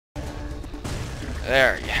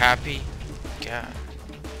There, you happy? God.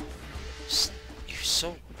 You're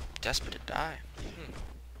so desperate to die.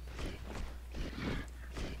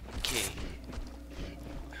 Okay.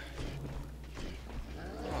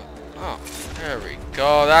 Oh, there we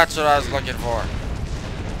go. That's what I was looking for.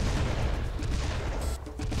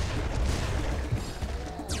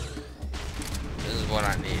 This is what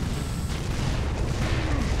I need.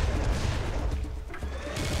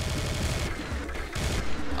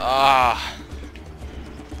 Ah.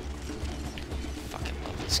 Fucking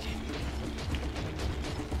love this game.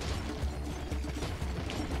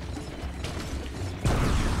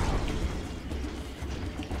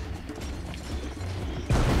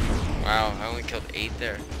 Wow, I only killed 8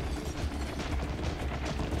 there.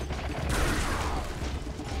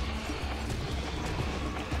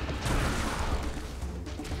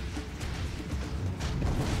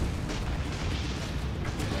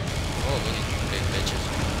 Oh, look at you big bitches.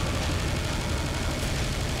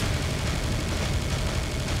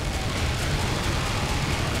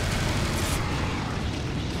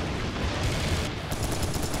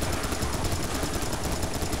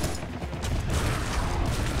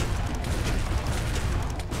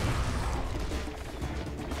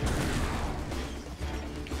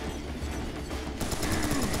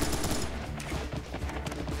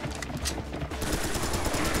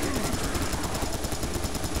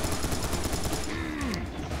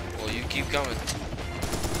 Well, you keep coming.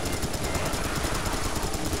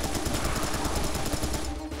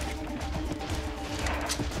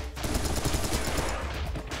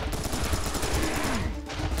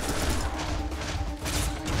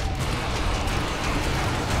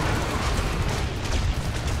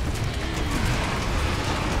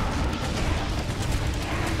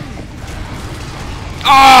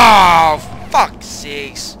 Oh, fuck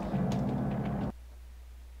sakes.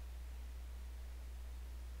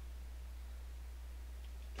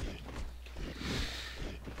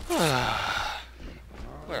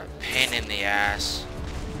 What a pain in the ass.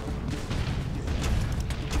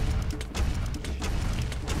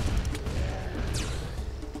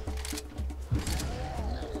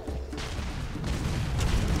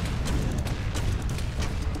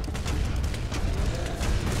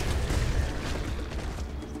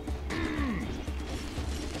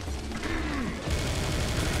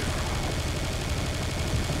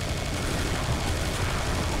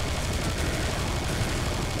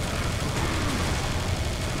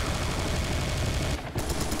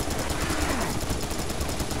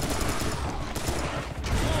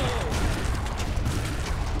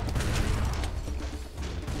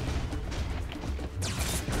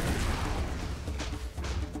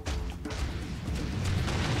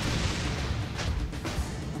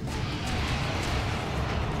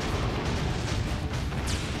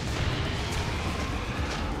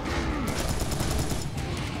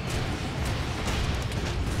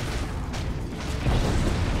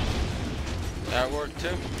 That worked too.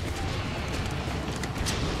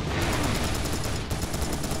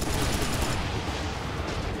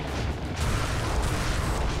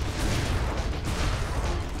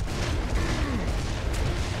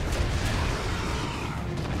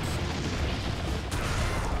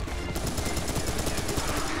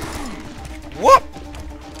 Whoop!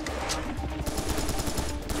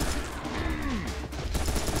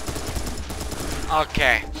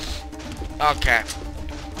 Okay. Okay.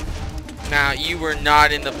 Now, you were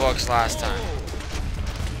not in the books last time.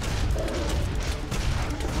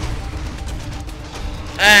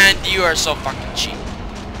 And you are so fucking cheap.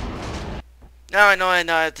 Now I know I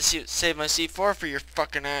have to save my C4 for your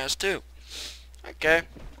fucking ass too. Okay.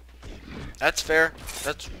 That's fair.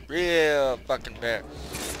 That's real fucking fair.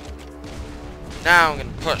 Now I'm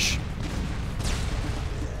gonna push.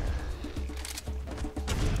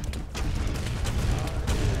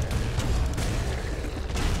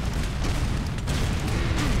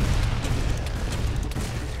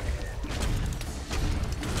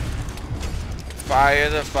 Fire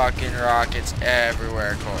the fucking rockets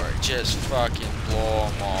everywhere, Corey. Just fucking blow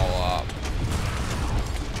them all up.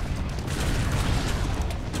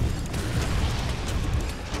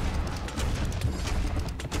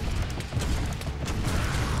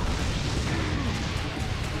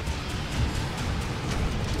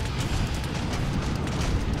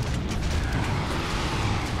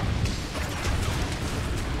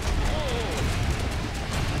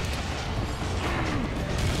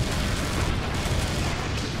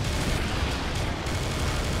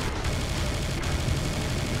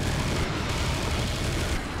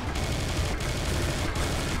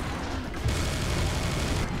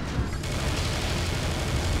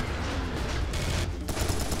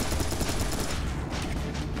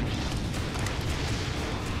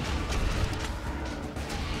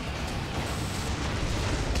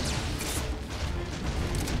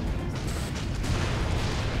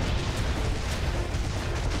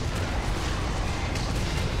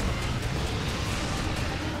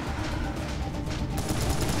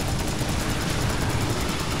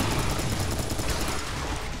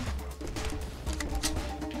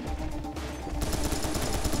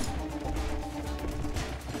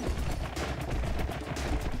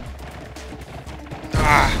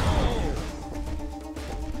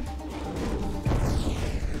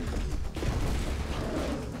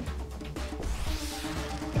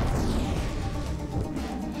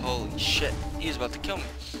 kill me.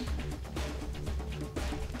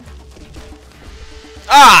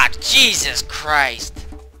 Ah, Jesus Christ.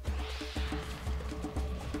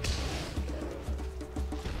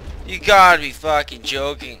 You gotta be fucking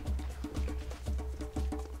joking.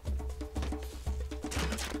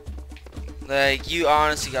 Like, you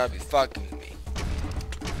honestly gotta be fucking with me.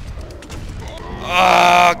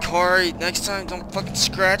 Ah, Corey, next time don't fucking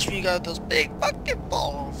scratch me. You got those big fucking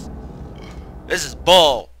balls. This is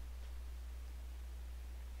bull.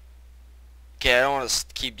 Okay, I don't want to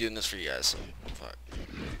keep doing this for you guys. So fuck.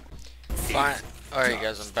 Fine. Alright,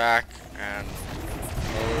 guys, I'm back, and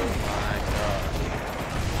oh my god,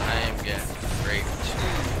 I am getting raped.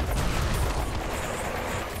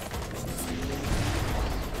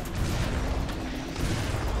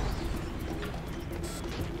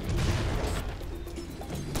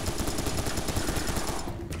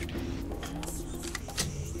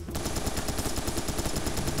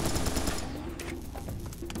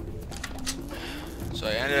 So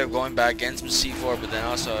I ended up going back against C4, but then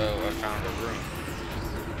also I found a room.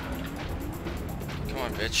 Come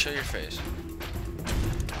on, bitch, show your face.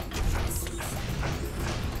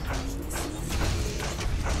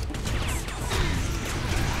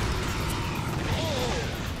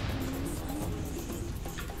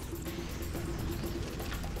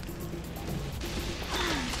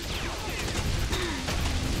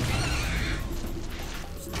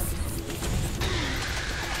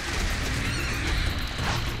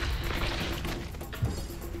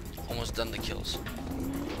 Almost done the kills.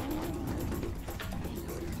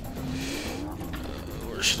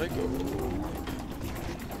 Where should I go?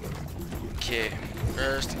 Okay,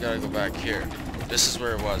 first I gotta go back here. This is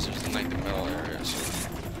where it was. It was in like the middle area. So.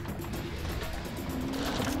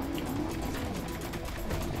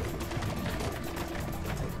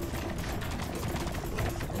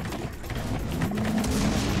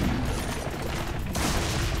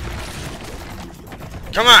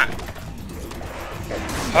 Come on!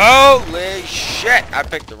 Holy shit! I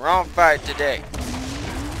picked the wrong fight today.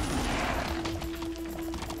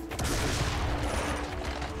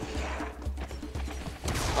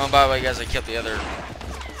 Oh, by the way, guys, I killed the other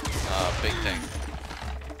big thing.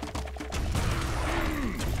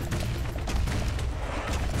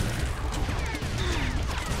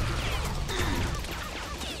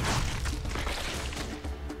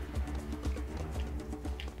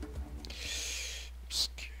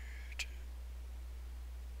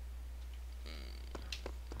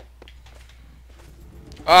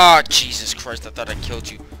 Oh, Jesus Christ, I thought I killed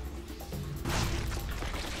you.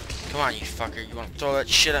 Come on, you fucker. You wanna throw that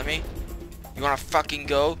shit at me? You wanna fucking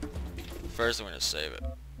go? First, I'm gonna save it.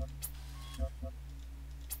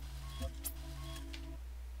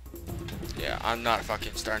 Yeah, I'm not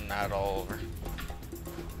fucking starting that all over.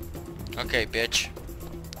 Okay, bitch.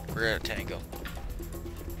 We're at a tango.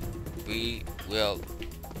 We will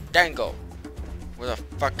tango. Where the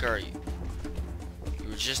fuck are you? You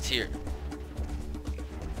were just here.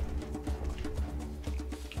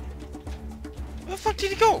 Where the fuck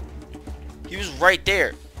did he go? He was right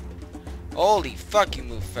there. Holy fuck, you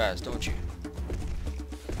move fast, don't you?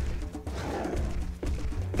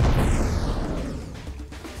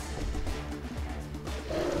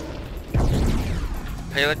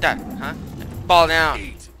 How you like that, huh? Fall down.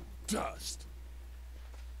 Eat dust.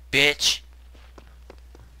 Bitch.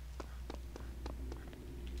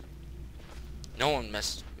 No one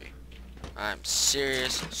messes with me. I'm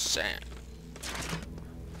serious Sam.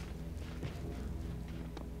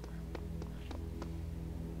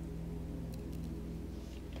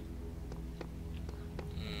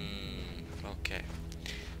 Okay.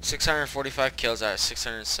 645 kills out of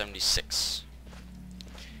 676.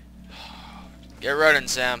 Get running,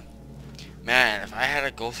 Sam. Man, if I had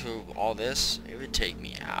to go through all this, it would take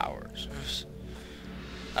me hours.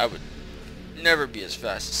 I would never be as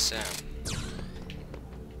fast as Sam.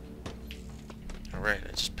 Alright,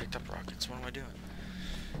 I just picked up rockets. What am I doing?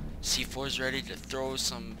 C4's ready to throw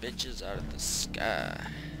some bitches out of the sky.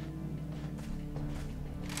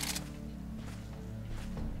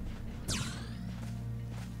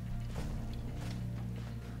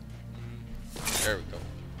 There we go.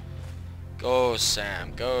 Go,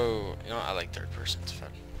 Sam. Go. You know, I like third person. It's fun.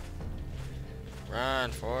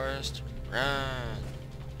 Run, Forrest. Run.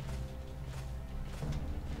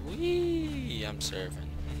 Whee! I'm serving.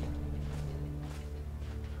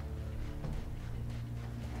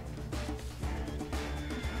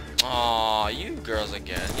 Aw, you girls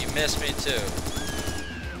again. You missed me too.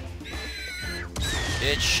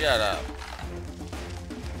 Bitch, shut up.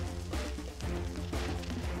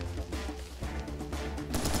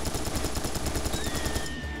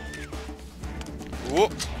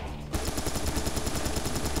 Whoop.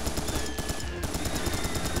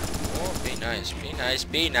 nice, be nice,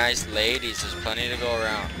 be nice, ladies. There's plenty to go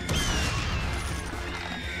around.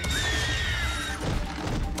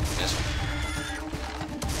 This one.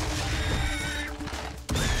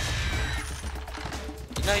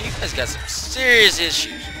 You know, you guys got some serious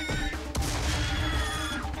issues.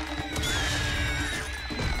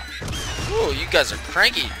 Ooh, you guys are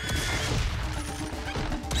cranky.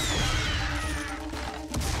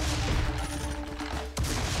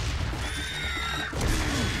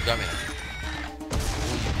 Got me.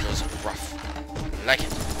 Ooh, you girls are rough. I like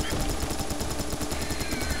it.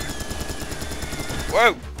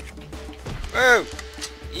 Whoa! Whoa!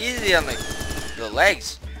 Easy on the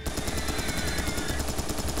legs.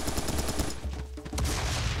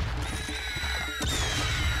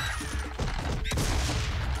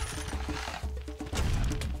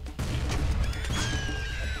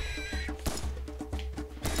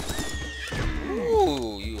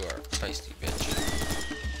 Ooh, you are a feisty bitch.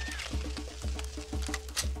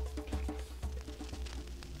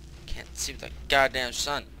 Can't see with that goddamn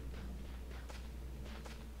sun.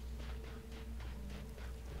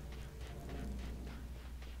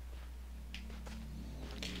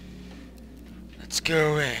 Let's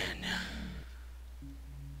go in.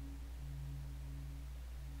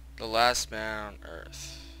 The last man on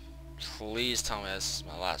Earth. Please tell me this is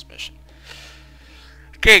my last mission.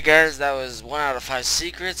 Okay guys, that was 1 out of 5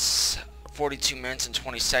 secrets. 42 minutes and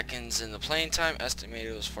 20 seconds in the playing time.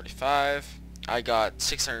 Estimated was 45. I got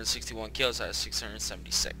 661 kills out of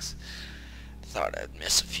 676. Thought I'd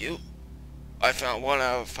miss a few. I found 1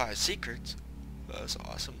 out of 5 secrets. That was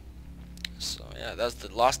awesome. So yeah, that was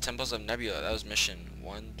the Lost Temples of Nebula. That was mission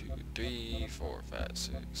 1, 2, 3, 4, 5,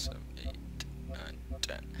 6, 7, 8, 9,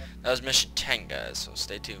 10. That was mission 10 guys, so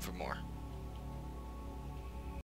stay tuned for more.